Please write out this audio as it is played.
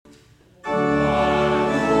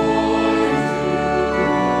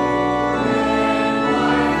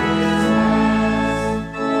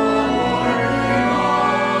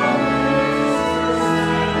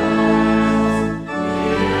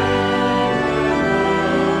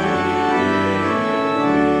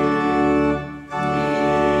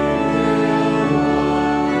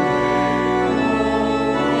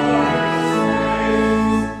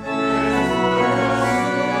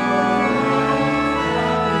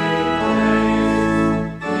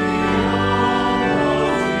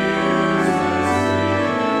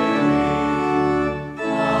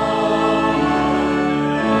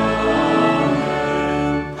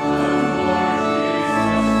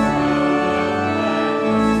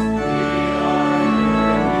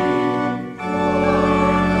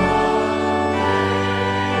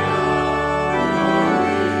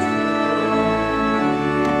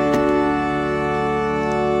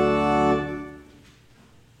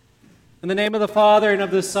In the name of the Father, and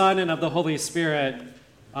of the Son, and of the Holy Spirit.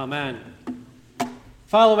 Amen.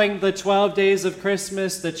 Following the 12 days of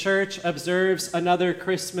Christmas, the Church observes another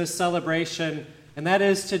Christmas celebration, and that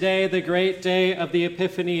is today the great day of the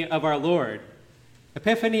Epiphany of our Lord.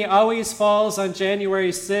 Epiphany always falls on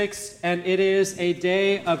January 6th, and it is a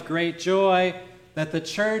day of great joy that the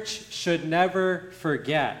Church should never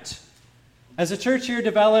forget. As the church year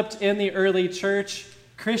developed in the early church,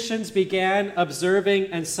 Christians began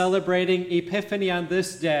observing and celebrating Epiphany on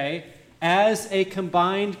this day as a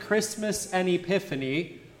combined Christmas and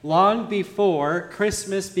Epiphany long before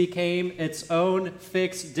Christmas became its own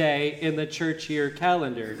fixed day in the church year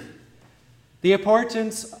calendar. The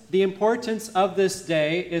importance of this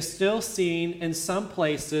day is still seen in some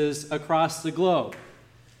places across the globe.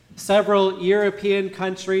 Several European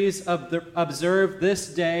countries observe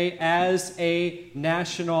this day as a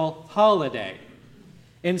national holiday.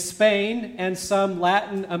 In Spain and some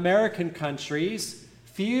Latin American countries,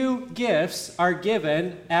 few gifts are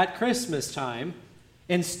given at Christmas time.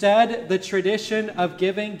 Instead, the tradition of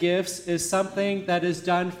giving gifts is something that is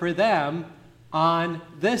done for them on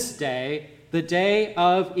this day, the day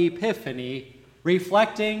of Epiphany,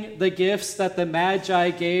 reflecting the gifts that the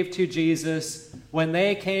Magi gave to Jesus when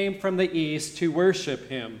they came from the east to worship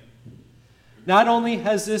him. Not only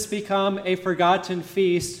has this become a forgotten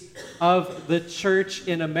feast of the church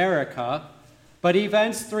in America, but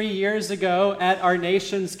events 3 years ago at our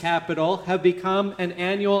nation's capital have become an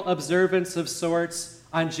annual observance of sorts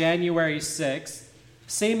on January 6th,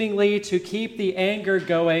 seemingly to keep the anger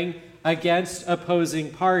going against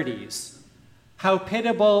opposing parties. How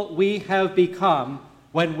pitiable we have become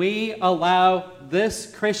when we allow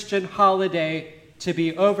this Christian holiday to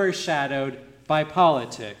be overshadowed by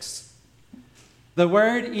politics. The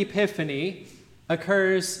word Epiphany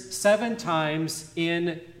occurs 7 times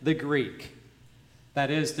in the Greek,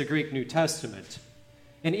 that is, the Greek New Testament.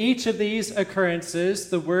 In each of these occurrences,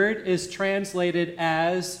 the word is translated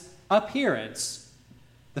as appearance.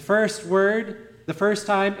 The first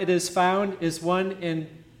time it is found is one in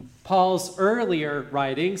Paul's earlier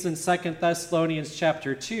writings in 2 Thessalonians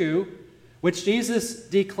chapter 2, which Jesus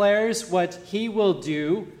declares what he will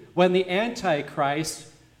do when the Antichrist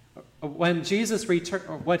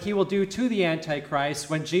what he will do to the Antichrist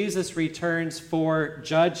when Jesus returns for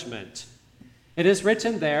judgment. It is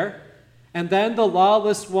written there, "And then the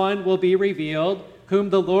lawless one will be revealed, whom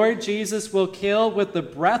the Lord Jesus will kill with the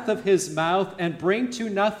breath of his mouth and bring to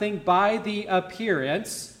nothing by the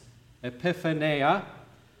appearance," epiphania,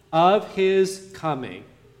 "of his coming."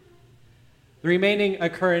 The remaining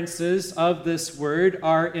occurrences of this word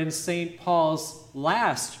are in St. Paul's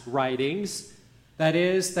last writings. That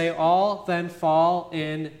is, they all then fall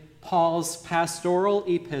in Paul's pastoral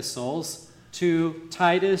epistles to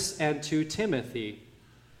Titus and to Timothy.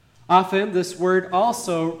 Often this word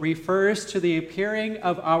also refers to the appearing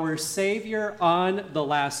of our Savior on the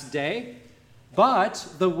last day, but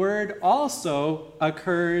the word also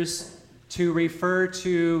occurs to refer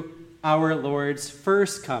to our Lord's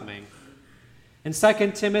first coming. In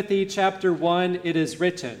 2 Timothy chapter 1, it is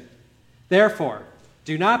written, "Therefore,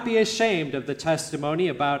 do not be ashamed of the testimony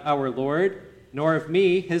about our Lord, nor of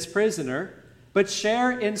me, his prisoner, but share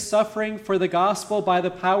in suffering for the gospel by the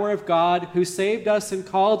power of God, who saved us and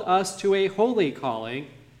called us to a holy calling,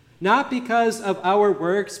 not because of our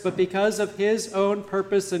works, but because of his own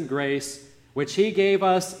purpose and grace, which he gave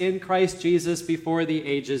us in Christ Jesus before the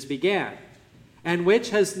ages began, and which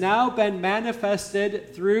has now been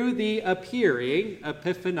manifested through the appearing,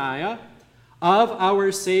 epiphania, of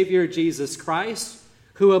our Savior Jesus Christ,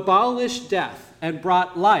 who abolished death and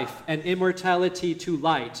brought life and immortality to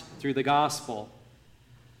light through the gospel."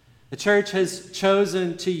 The church has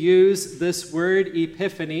chosen to use this word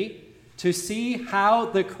epiphany to see how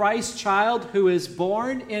the Christ child who is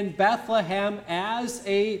born in Bethlehem as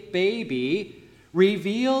a baby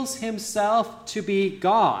reveals himself to be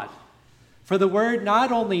God. For the word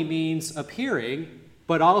not only means appearing,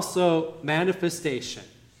 but also manifestation.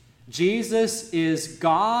 Jesus is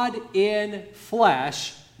God in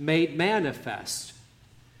flesh made manifest.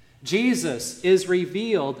 Jesus is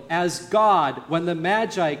revealed as God when the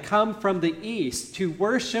Magi come from the east to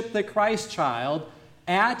worship the Christ child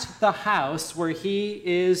at the house where he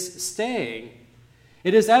is staying.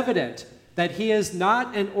 It is evident that he is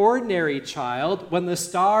not an ordinary child when the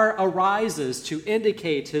star arises to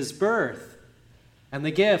indicate his birth. And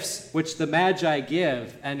the gifts which the Magi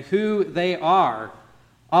give and who they are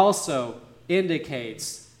also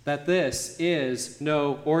indicates that this is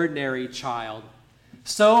no ordinary child.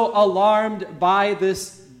 So alarmed by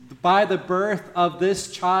the birth of this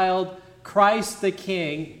child, Christ the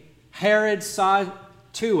King, Herod saw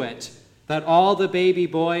to it that all the baby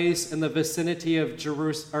boys in the vicinity of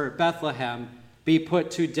Bethlehem be put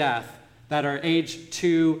to death that are aged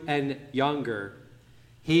 2 and younger.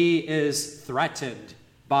 He is threatened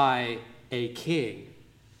by a king.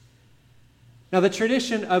 Now, the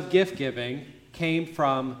tradition of gift giving came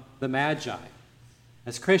from the Magi.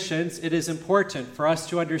 As Christians, it is important for us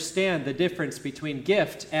to understand the difference between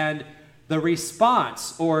gift and the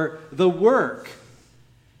response or the work.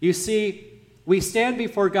 You see, we stand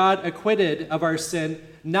before God acquitted of our sin,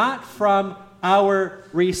 not from our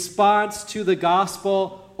response to the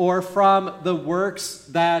gospel or from the works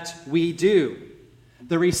that we do.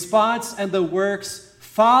 The response and the works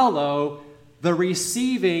follow the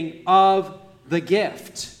receiving of the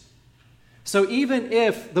gift. So even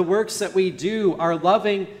if the works that we do are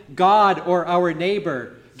loving God or our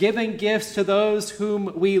neighbor, giving gifts to those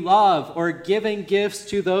whom we love, or giving gifts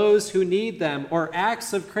to those who need them, or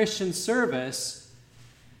acts of Christian service,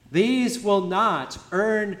 these will not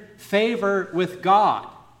earn favor with God,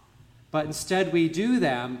 but instead we do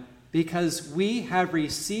them because we have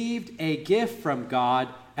received a gift from God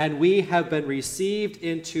and we have been received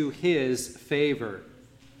into his favor.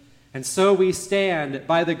 And so we stand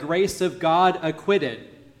by the grace of God acquitted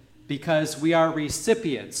because we are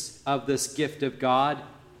recipients of this gift of God.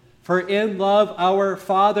 For in love our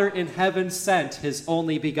Father in heaven sent his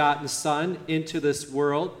only begotten Son into this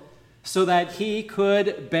world so that he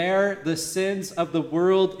could bear the sins of the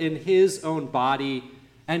world in his own body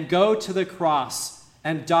and go to the cross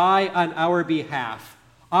and die on our behalf,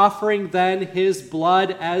 offering then his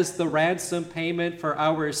blood as the ransom payment for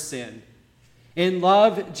our sin. In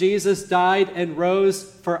love, Jesus died and rose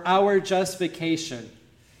for our justification.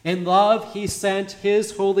 In love, he sent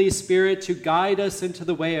his Holy Spirit to guide us into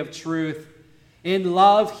the way of truth. In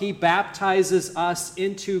love, he baptizes us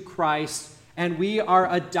into Christ, and we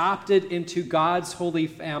are adopted into God's holy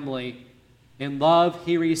family. In love,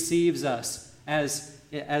 he receives us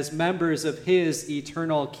as members of his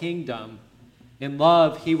eternal kingdom. In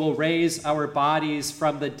love, he will raise our bodies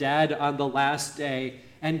from the dead on the last day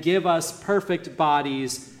and give us perfect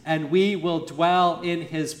bodies, and we will dwell in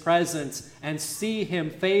his presence and see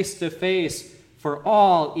him face to face for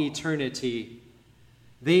all eternity.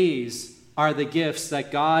 These are the gifts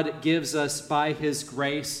that God gives us by his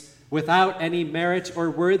grace without any merit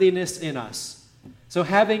or worthiness in us. So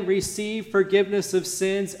having received forgiveness of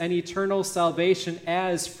sins and eternal salvation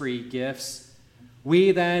as free gifts,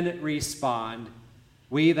 we then respond.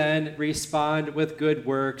 We then respond with good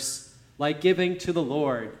works, like giving to the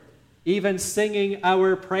Lord, even singing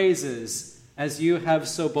our praises, as you have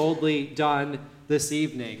so boldly done this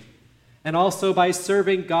evening, and also by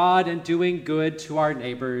serving God and doing good to our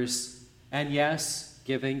neighbors, and yes,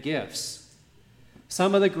 giving gifts.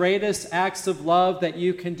 Some of the greatest acts of love that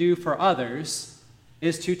you can do for others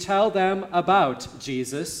is to tell them about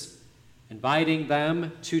Jesus, inviting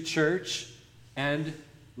them to church, and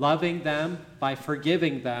loving them by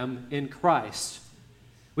forgiving them in Christ.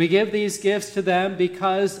 We give these gifts to them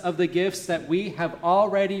because of the gifts that we have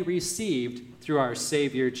already received through our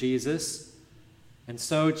Savior Jesus. And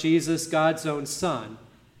so Jesus, God's own Son,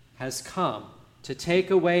 has come to take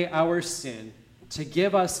away our sin, to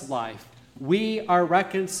give us life. We are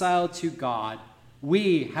reconciled to God.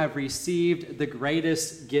 We have received the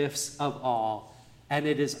greatest gifts of all, and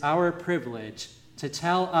it is our privilege to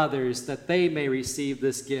tell others that they may receive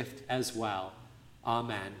this gift as well.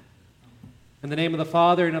 Amen. In the name of the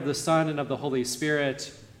Father, and of the Son, and of the Holy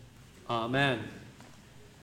Spirit, amen.